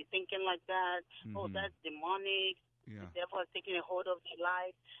supposed to be thinking like that. Mm-hmm. Oh, that's demonic. Yeah. The devil is taking a hold of your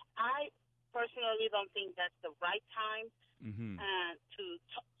life. I personally don't think that's the right time to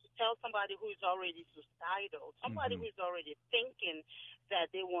tell somebody who is already suicidal, somebody who is already thinking that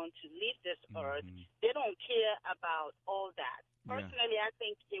they want to leave this earth. They don't care about all that. Personally, I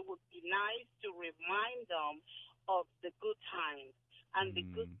think it would be nice to remind them of the good times and the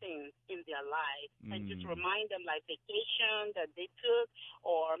good things in their life, and just remind them, like vacation that they took,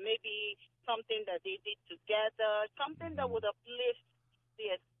 or maybe something that they did together, something that would uplift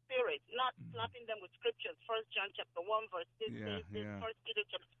their spirit, not slapping them with scriptures. 1 John chapter 1 verse 6 says this, 1 Peter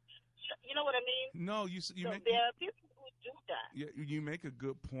chapter. You know what I mean? No, there are people who do that. You make a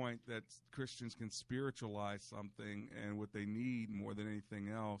good point that Christians can spiritualize something, and what they need more than anything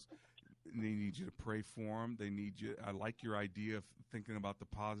else, they need you to pray for them. They need you. I like your idea of thinking about the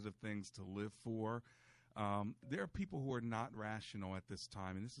positive things to live for. There are people who are not rational at this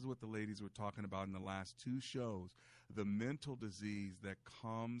time, and this is what the ladies were talking about in the last 2 shows, the mental disease that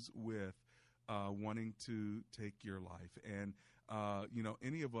comes with wanting to take your life. And,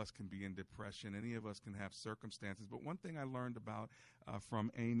 any of us can be in depression. Any of us can have circumstances. But one thing I learned about from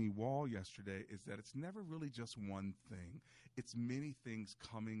Amy Wall yesterday is that it's never really just one thing. It's many things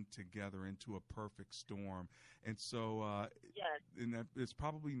coming together into a perfect storm. And so and that, it's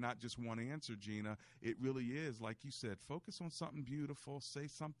probably not just one answer, Gina. It really is, like you said, focus on something beautiful, say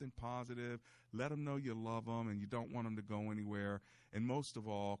something positive, let them know you love them and you don't want them to go anywhere. And most of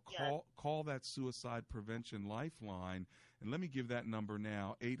all, call that suicide prevention lifeline. And let me give that number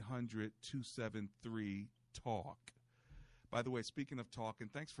now, 800-273-TALK. By the way, speaking of talking,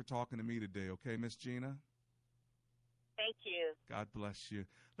 thanks for talking to me today, okay, Miss Gina? Thank you. God bless you.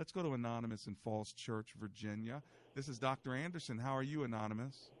 Let's go to Anonymous in Falls Church, Virginia. This is Dr. Anderson. How are you,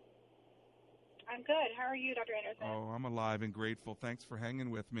 Anonymous? I'm good. How are you, Dr. Anderson? Oh, I'm alive and grateful. Thanks for hanging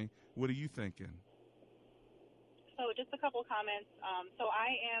with me. What are you thinking? So just a couple comments. So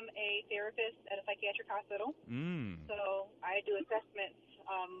I am a therapist at a psychiatric hospital. So I do assessments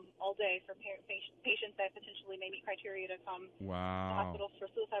all day for patients that potentially may meet criteria to come to hospitals for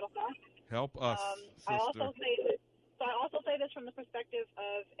suicidal thoughts. Help us, sister. I also say this from the perspective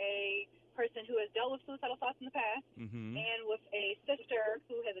of a person who has dealt with suicidal thoughts in the past and with a sister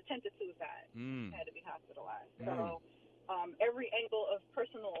who has attempted suicide and had to be hospitalized. So every angle of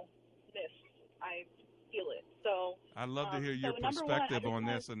personalness, I feel it. So I'd love to hear your perspective on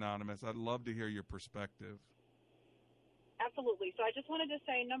this, Anonymous. I'd love to hear your perspective. Absolutely. So I just wanted to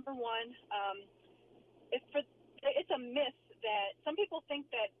say, number one, it's a myth that some people think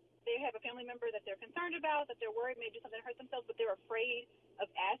that they have a family member that they're concerned about, that they're worried maybe something hurt themselves, but they're afraid of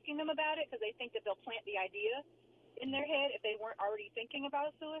asking them about it because they think that they'll plant the idea in their head if they weren't already thinking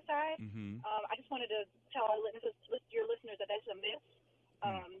about suicide. I just wanted to tell your listeners that that's a myth.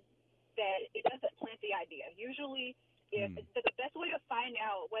 That it doesn't plant the idea. Usually, the best way to find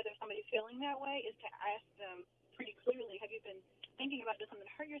out whether somebody's feeling that way is to ask them pretty clearly, have you been thinking about doing something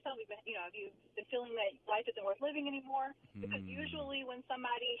to hurt yourself? Have you been feeling that life isn't worth living anymore? Because usually when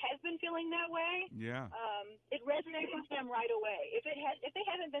somebody has been feeling that way, it resonates with them right away. If they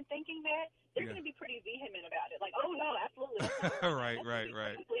haven't been thinking that, they're going to be pretty vehement about it. Like, oh, no, absolutely. Right.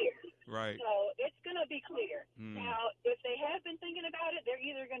 Right. So it's going to be clear. Now, if they have been thinking about it, they're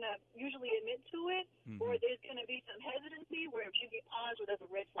either going to usually admit to it, or there's going to be some hesitancy where if you get paused where there's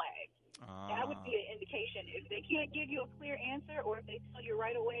a red flag. That would be an indication. If they can't give you a clear answer, or if they tell you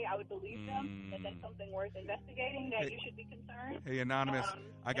right away, I would believe them, that that's something worth investigating, that you should be concerned. Hey, Anonymous,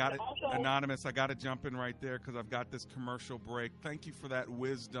 Anonymous, I got to jump in right there because I've got this commercial break. Thank you for that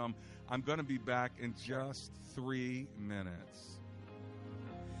wisdom. I'm going to be back in just 3 minutes.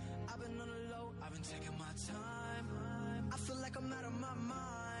 I've been on the low, I've been taking my time. I feel like I'm out of my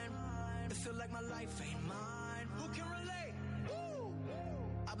mind. It feel like my life ain't mine. Who can relate? Woo!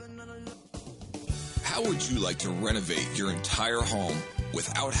 I've been on the low. How would you like to renovate your entire home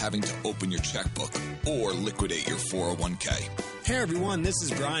without having to open your checkbook or liquidate your 401k? Hey everyone, this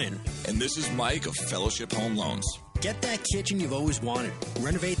is Brian. And this is Mike of Fellowship Home Loans. Get that kitchen you've always wanted.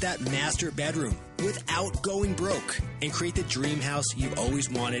 Renovate that master bedroom without going broke. And create the dream house you've always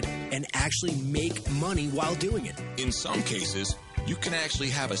wanted and actually make money while doing it. In some cases, you can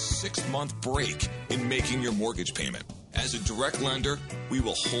actually have a 6-month break in making your mortgage payment. As a direct lender, we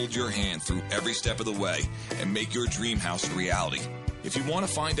will hold your hand through every step of the way and make your dream house a reality. If you want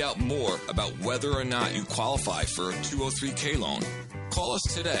to find out more about whether or not you qualify for a 203K loan, call us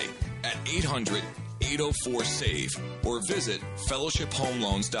today at 800-804-SAVE or visit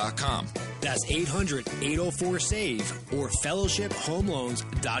fellowshiphomeloans.com. That's 800-804-SAVE or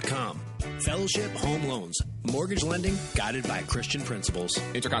fellowshiphomeloans.com. Fellowship Home Loans. Mortgage lending guided by Christian principles.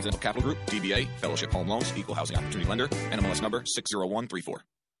 Intercontinental Capital Group, DBA, Fellowship Home Loans, Equal Housing Opportunity Lender, NMLS number 60134.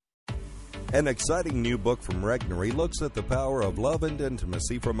 An exciting new book from Regnery looks at the power of love and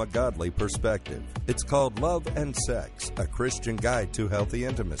intimacy from a godly perspective. It's called Love and Sex, a Christian guide to healthy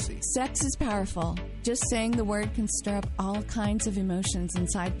intimacy. Sex is powerful. Just saying the word can stir up all kinds of emotions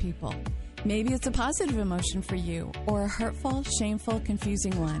inside people. Maybe it's a positive emotion for you, or a hurtful, shameful,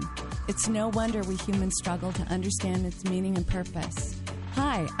 confusing one. It's no wonder we humans struggle to understand its meaning and purpose.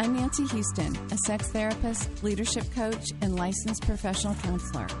 Hi, I'm Nancy Houston, a sex therapist, leadership coach, and licensed professional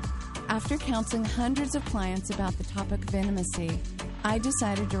counselor. After counseling hundreds of clients about the topic of intimacy, I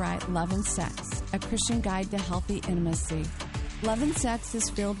decided to write Love and Sex, a Christian guide to healthy intimacy. Love and Sex is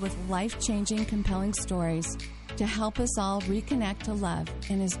filled with life-changing, compelling stories to help us all reconnect to love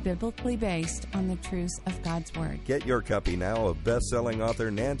and is biblically based on the truths of God's Word. Get your copy now of best-selling author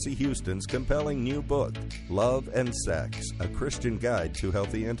Nancy Houston's compelling new book, Love and Sex, A Christian Guide to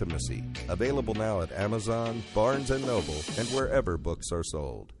Healthy Intimacy. Available now at Amazon, Barnes & Noble, and wherever books are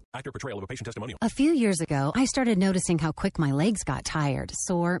sold. Accurate portrayal of a patient testimonial. A few years ago, I started noticing how quick my legs got tired,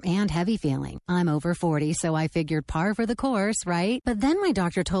 sore, and heavy feeling. I'm over 40, so I figured par for the course, right? But then my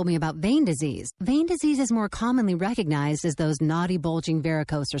doctor told me about vein disease. Vein disease is more commonly recognized as those naughty, bulging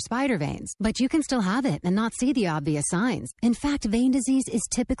varicose or spider veins. But you can still have it and not see the obvious signs. In fact, vein disease is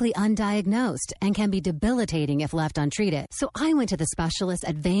typically undiagnosed and can be debilitating if left untreated. So I went to the specialists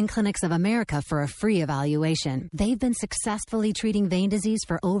at Vein Clinics of America for a free evaluation. They've been successfully treating vein disease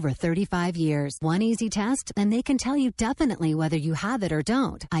for over 35 years. One easy test, and they can tell you definitely whether you have it or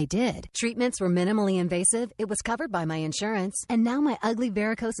don't. I did. Treatments were minimally invasive, it was covered by my insurance, and now my ugly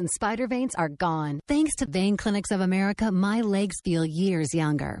varicose and spider veins are gone. Thanks to Vein Clinics of America, my legs feel years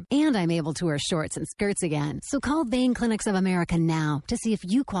younger, and I'm able to wear shorts and skirts again. So call Vein Clinics of America now to see if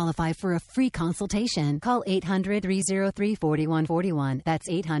you qualify for a free consultation. Call 800-303-4141. That's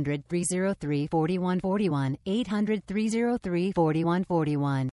 800-303-4141.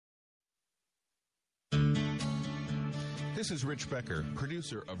 800-303-4141. This is Rich Becker,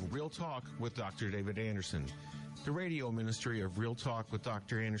 producer of Real Talk with Dr. David Anderson. The radio ministry of Real Talk with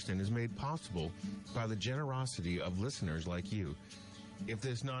Dr. Anderson is made possible by the generosity of listeners like you. If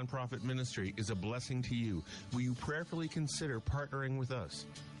this nonprofit ministry is a blessing to you, will you prayerfully consider partnering with us?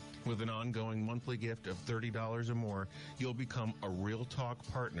 With an ongoing monthly gift of $30 or more, you'll become a Real Talk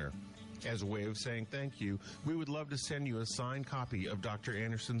partner. As a way of saying thank you, we would love to send you a signed copy of Dr.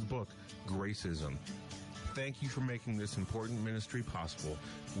 Anderson's book, Gracism. Thank you for making this important ministry possible.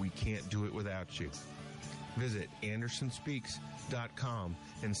 We can't do it without you. Visit AndersonSpeaks.com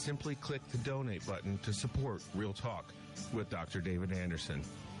and simply click the donate button to support Real Talk with Dr. David Anderson.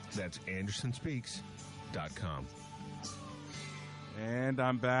 That's AndersonSpeaks.com. And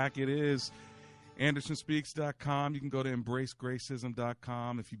I'm back. It is AndersonSpeaks.com. You can go to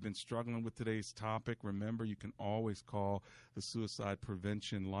EmbraceGracism.com. If you've been struggling with today's topic, remember you can always call the Suicide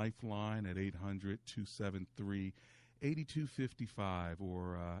Prevention Lifeline at 800-273-8255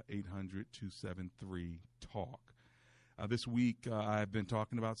 or 800-273-TALK. This week, I've been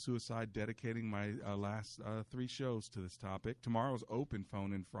talking about suicide, dedicating my last 3 shows to this topic. Tomorrow's open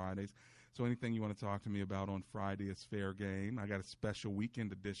phone-in Fridays. So anything you want to talk to me about on Friday is fair game. I got a special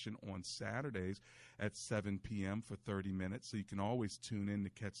weekend edition on Saturdays at 7 p.m. for 30 minutes. So you can always tune in to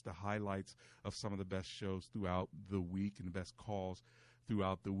catch the highlights of some of the best shows throughout the week and the best calls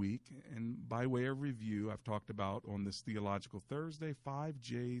throughout the week. And by way of review, I've talked about on this Theological Thursday, 5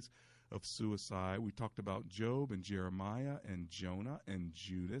 J's of suicide. We talked about Job and Jeremiah and Jonah and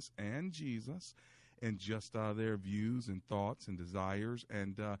Judas and Jesus, and just their views and thoughts and desires,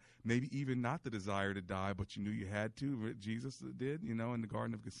 and maybe even not the desire to die, but you knew you had to. Jesus did, in the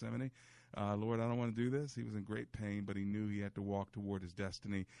Garden of Gethsemane. Lord, I don't want to do this. He was in great pain, but he knew he had to walk toward his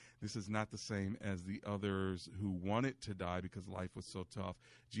destiny. This is not the same as the others who wanted to die because life was so tough.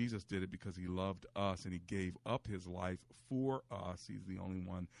 Jesus did it because he loved us, and he gave up his life for us. He's the only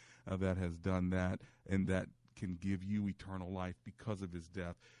one that has done that, and that can give you eternal life because of his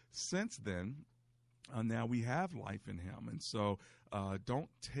death. Since then, now we have life in him. And so don't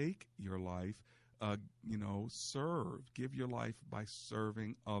take your life, serve. Give your life by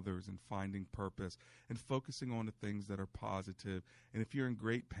serving others and finding purpose and focusing on the things that are positive. And if you're in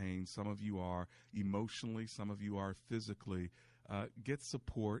great pain, some of you are emotionally, some of you are physically, get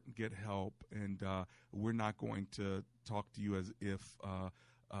support, get help. And we're not going to talk to you as if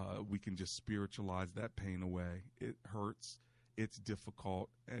we can just spiritualize that pain away. It hurts. It's difficult,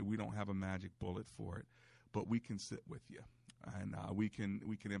 and we don't have a magic bullet for it, but we can sit with you, and we can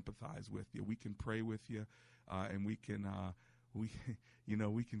empathize with you. We can pray with you, and we can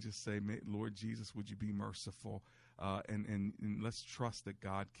just say, Lord Jesus, would you be merciful? And let's trust that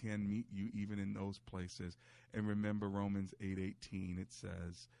God can meet you even in those places. And remember Romans 8:18. It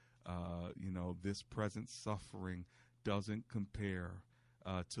says, this present suffering doesn't compare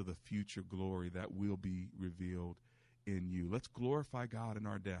to the future glory that will be revealed in you. Let's glorify God in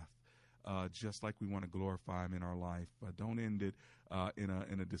our death, just like we want to glorify him in our life. Don't end it in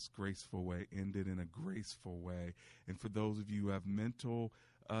a disgraceful way. End it in a graceful way. And for those of you who have mental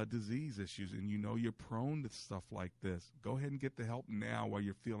disease issues and you're prone to stuff like this, go ahead and get the help now while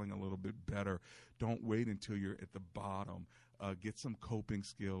you're feeling a little bit better. Don't wait until you're at the bottom. Get some coping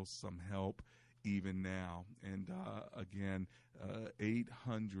skills, some help even now. And again,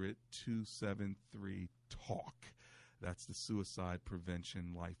 800-273-TALK. That's the Suicide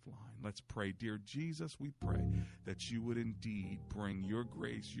Prevention Lifeline. Let's pray. Dear Jesus, we pray that you would indeed bring your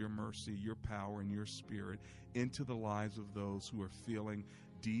grace, your mercy, your power, and your spirit into the lives of those who are feeling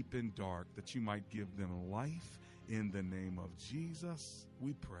deep and dark, that you might give them life. In the name of Jesus,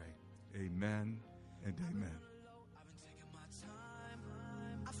 we pray. Amen and amen.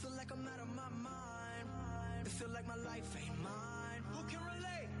 I feel like I'm out of my mind. It feel like my life ain't mine. Who can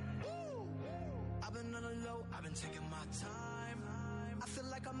relate? Woo! I've been on the low, I've been taking my time. I feel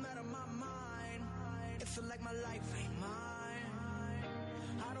like I'm out of my mind. It feel like my life ain't mine.